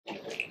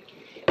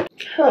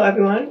Hello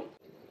everyone.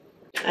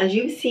 As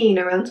you've seen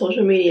around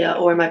social media,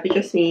 or it might be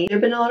just me, there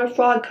have been a lot of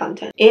frog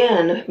content.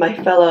 And my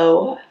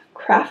fellow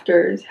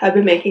crafters have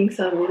been making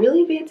some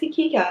really fancy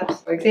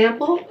keycaps. For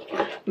example,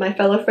 my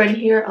fellow friend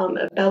here,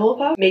 Bubble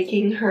Pop,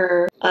 making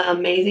her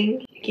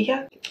amazing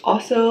keycap.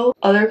 Also,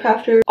 other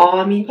crafters,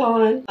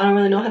 Omipon, I don't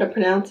really know how to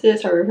pronounce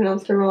it, sorry if I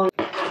pronounced it wrong.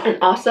 And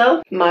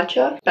also,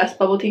 matcha, best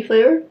bubble tea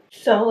flavor.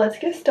 So let's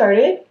get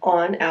started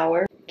on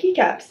our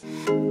keycaps.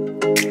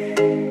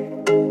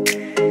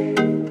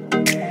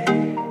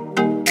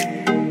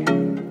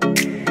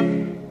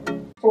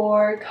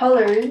 For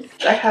colors,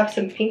 I have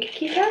some pink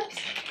keycaps,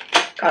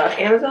 got off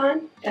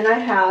Amazon, and I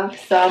have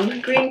some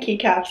green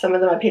keycaps. Some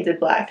of them I painted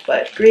black,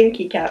 but green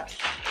keycaps.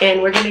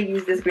 And we're going to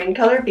use this green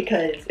color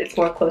because it's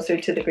more closer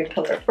to the green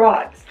color of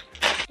frogs.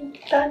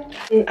 Done.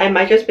 I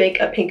might just make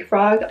a pink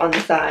frog on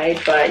the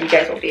side, but you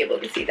guys won't be able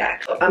to see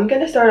that. So I'm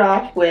gonna start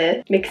off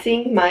with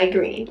mixing my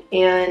green,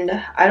 and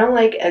I don't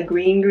like a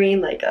green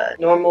like a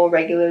normal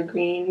regular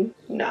green.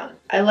 No,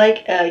 I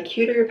like a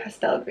cuter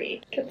pastel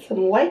green. Get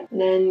some white,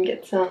 and then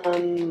get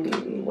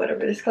some whatever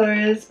this color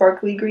is,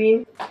 sparkly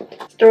green.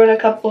 Just throw in a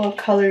couple of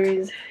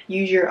colors.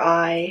 Use your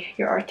eye,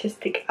 your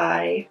artistic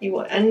eye. You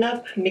will end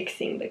up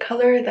mixing the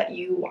color that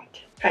you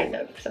want. Kind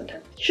of,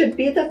 sometimes. Should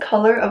be the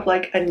color of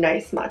like a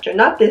nice matcha.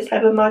 Not this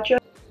type of matcha.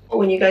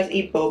 When you guys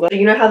eat boba, so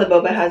you know how the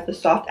boba has the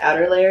soft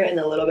outer layer and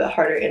a little bit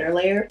harder inner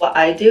layer? What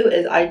I do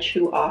is I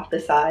chew off the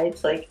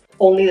sides, like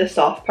only the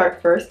soft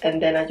part first,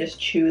 and then I just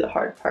chew the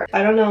hard part.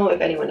 I don't know if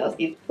anyone else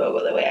eats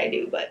boba the way I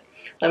do, but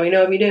let me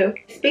know if you do.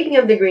 Speaking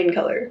of the green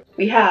color,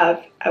 we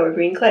have our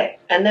green clay.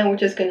 And then we're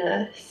just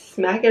gonna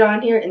smack it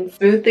on here and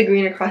smooth the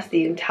green across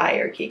the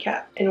entire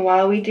keycap. And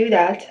while we do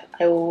that,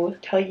 I will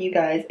tell you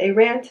guys a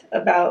rant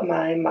about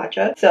my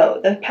matcha.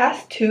 So the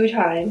past 2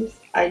 times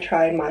I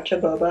tried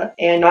matcha boba,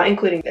 and not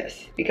including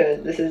this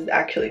because this is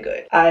actually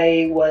good.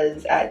 I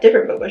was at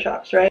different boba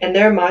shops, right? And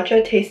their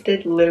matcha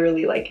tasted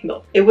literally like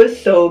milk. It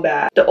was so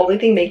bad. The only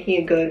thing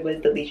making it good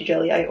was the lychee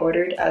jelly I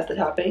ordered as the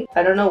topping.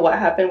 I don't know what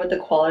happened with the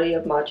quality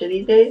of matcha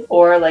these days,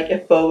 or like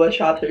if boba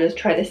shops are just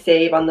trying to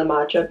save on the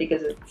matcha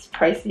because it's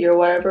pricey or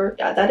whatever.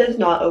 Yeah, that is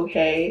not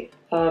okay.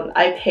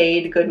 I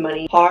paid good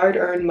money,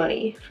 hard-earned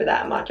money for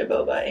that matcha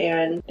boba,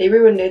 and they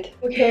ruined it.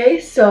 Okay,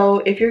 so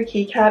if your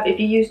keycap, if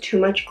you use too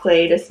much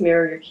clay to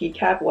smear your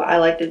keycap, what I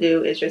like to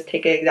do is just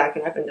take an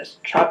X-Acto knife and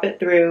just chop it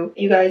through.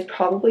 You guys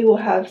probably will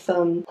have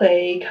some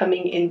clay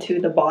coming into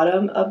the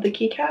bottom of the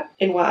keycap,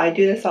 and what I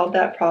do to solve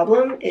that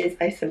problem is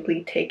I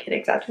simply take an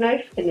X-Acto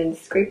knife and then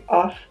scrape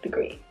off the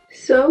green.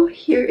 So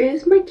here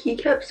is my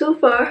keycap so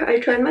far. I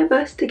tried my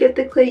best to get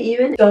the clay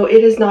even. So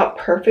it is not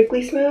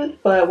perfectly smooth,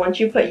 but once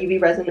you put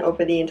UV resin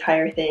over the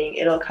entire thing,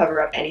 it'll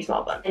cover up any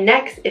small bumps. And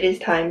next, it is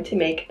time to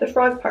make the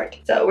frog part.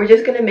 So we're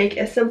just gonna make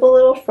a simple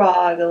little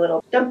frog, a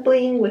little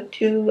dumpling with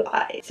 2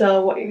 eyes.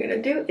 So what you're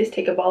gonna do is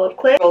take a ball of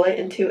clay, roll it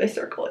into a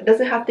circle. It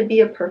doesn't have to be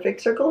a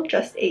perfect circle,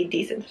 just a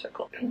decent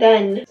circle.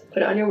 Then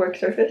put it on your work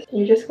surface.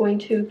 You're just going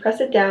to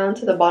press it down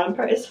so the bottom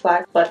part is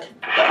flat, but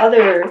the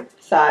other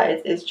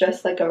side is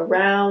just like a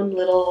round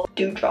little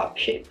dewdrop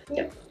shape.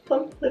 Yep,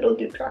 plump little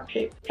dewdrop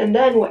shape. And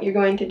then what you're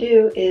going to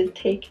do is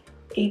take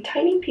a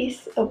tiny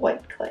piece of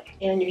white clay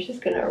and you're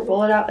just gonna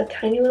roll it out a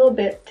tiny little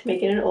bit to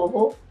make it an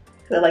oval.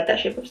 Because I like that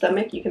shape of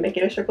stomach. You can make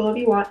it a circle if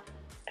you want.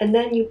 And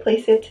then you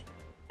place it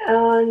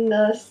on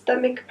the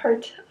stomach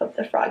part of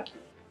the frog.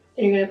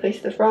 And you're gonna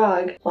place the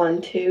frog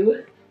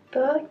onto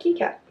the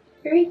keycap.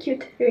 Very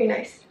cute, very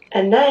nice.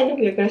 And then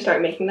we're going to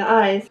start making the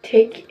eyes.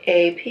 Take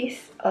a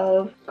piece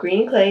of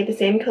green clay, the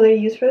same color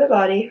you use for the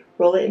body,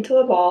 roll it into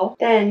a ball,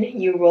 then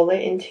you roll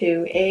it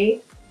into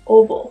a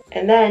oval.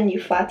 And then you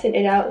flatten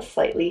it out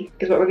slightly,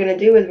 because what we're going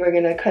to do is we're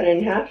going to cut it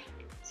in half,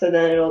 so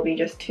then it'll be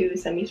just 2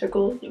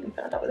 semicircles you can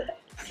put on top of the head.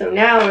 So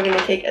now we're going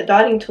to take a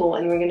dotting tool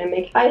and we're going to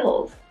make eye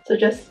holes. So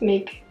just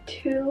make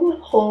 2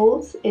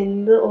 holes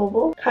in the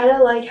oval, kind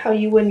of like how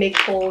you would make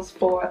holes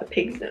for a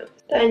pig's nose.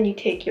 Then you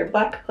take your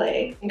black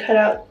clay and cut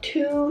out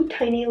 2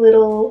 tiny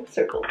little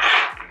circles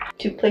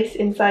to place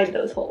inside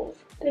those holes.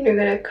 Then you're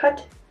going to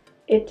cut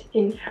it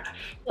in half,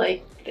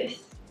 like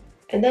this.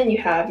 And then you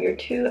have your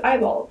 2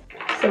 eyeballs.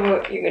 So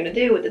what you're going to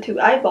do with the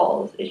 2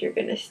 eyeballs is you're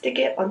going to stick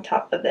it on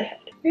top of the head.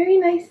 Very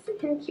nice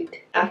and cute.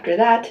 After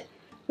that,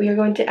 we are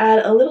going to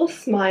add a little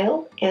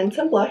smile and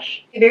some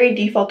blush. A very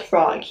default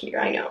frog here,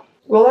 I know.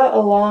 Roll out a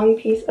long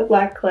piece of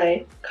black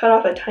clay, cut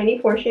off a tiny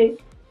portion,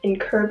 and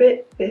curve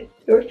it with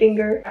your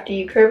finger. After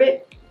you curve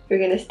it, you're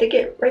going to stick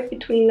it right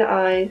between the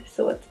eyes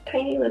so it's a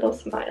tiny little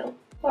smile.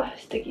 Oh,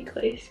 sticky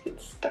clay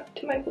gets stuck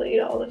to my blade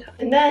all the time.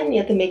 And then you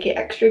have to make it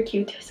extra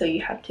cute, so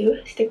you have to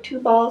stick 2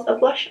 balls of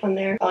blush on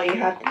there. All you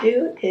have to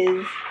do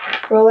is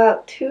roll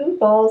out 2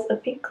 balls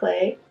of pink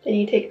clay, then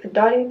you take the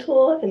dotting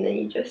tool and then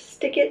you just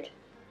stick it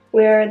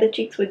where the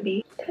cheeks would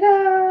be.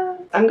 Ta-da!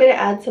 I'm going to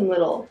add some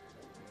little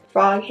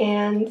frog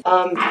hands,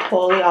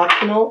 totally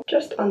optional,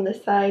 just on the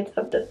sides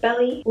of the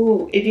belly.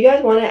 Ooh, if you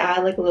guys want to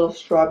add like a little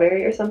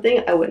strawberry or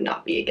something, I would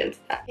not be against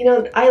that. You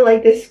know, I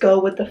like this go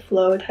with the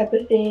flow type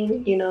of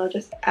thing, you know,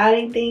 just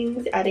adding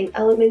things, adding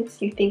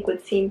elements you think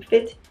would seem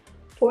fit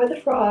for the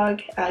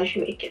frog as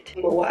you make it.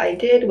 What I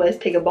did was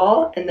take a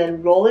ball and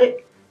then roll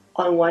it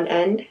on one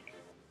end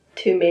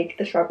to make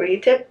the strawberry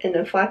tip, and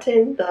then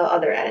flatten the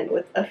other end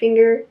with a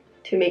finger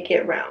to make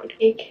it round.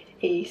 Take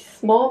a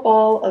small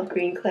ball of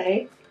green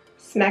clay,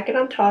 smack it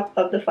on top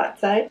of the flat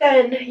side.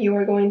 Then you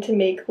are going to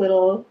make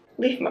little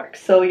leaf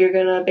marks. So you're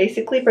gonna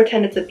basically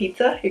pretend it's a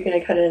pizza. You're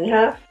gonna cut it in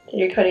half, then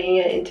you're cutting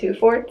it into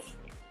fourths,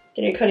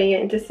 then you're cutting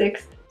it into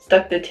sixths,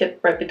 stuck the tip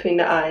right between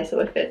the eyes so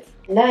it fits.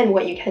 And then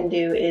what you can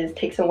do is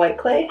take some white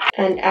clay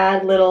and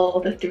add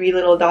the 3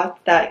 little dots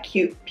that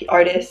cute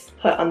artists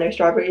put on their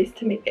strawberries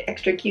to make it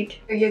extra cute.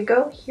 There you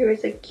go. Here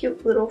is a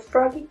cute little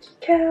froggy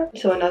keycap.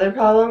 So another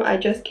problem I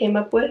just came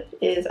up with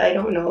is I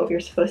don't know if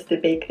you're supposed to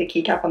bake the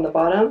keycap on the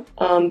bottom,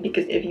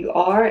 because if you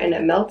are and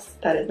it melts,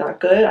 that is not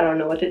good. I don't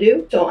know what to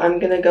do. So I'm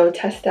gonna go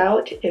test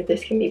out if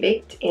this can be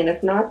baked, and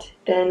if not,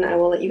 then I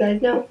will let you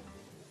guys know.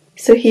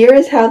 So here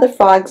is how the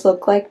frogs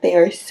look like. They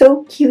are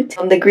so cute.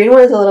 The green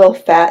one is a little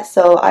fat,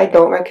 so I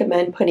don't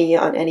recommend putting it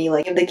on any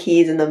of the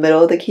keys in the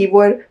middle of the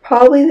keyboard.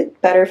 Probably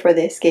better for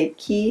the escape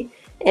key,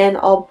 and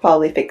I'll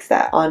probably fix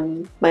that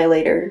on my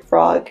later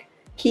frog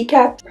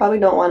keycaps. Probably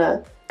don't want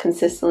to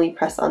consistently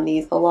press on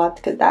these a lot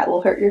because that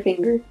will hurt your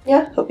finger.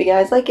 Yeah, hope you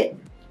guys like it.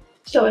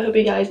 So I hope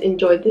you guys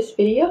enjoyed this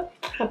video.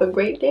 Have a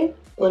great day.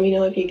 Let me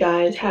know if you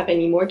guys have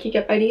any more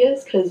keycap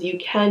ideas, because you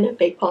can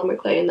bake polymer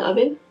clay in the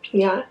oven.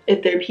 Yeah,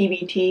 if they're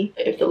PBT,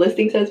 if the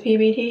listing says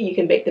PBT, you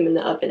can bake them in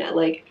the oven at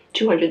like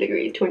 200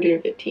 degrees,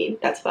 215.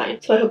 That's fine.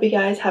 So I hope you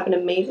guys have an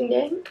amazing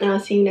day, and I'll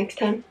see you next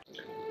time.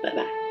 Bye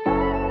bye.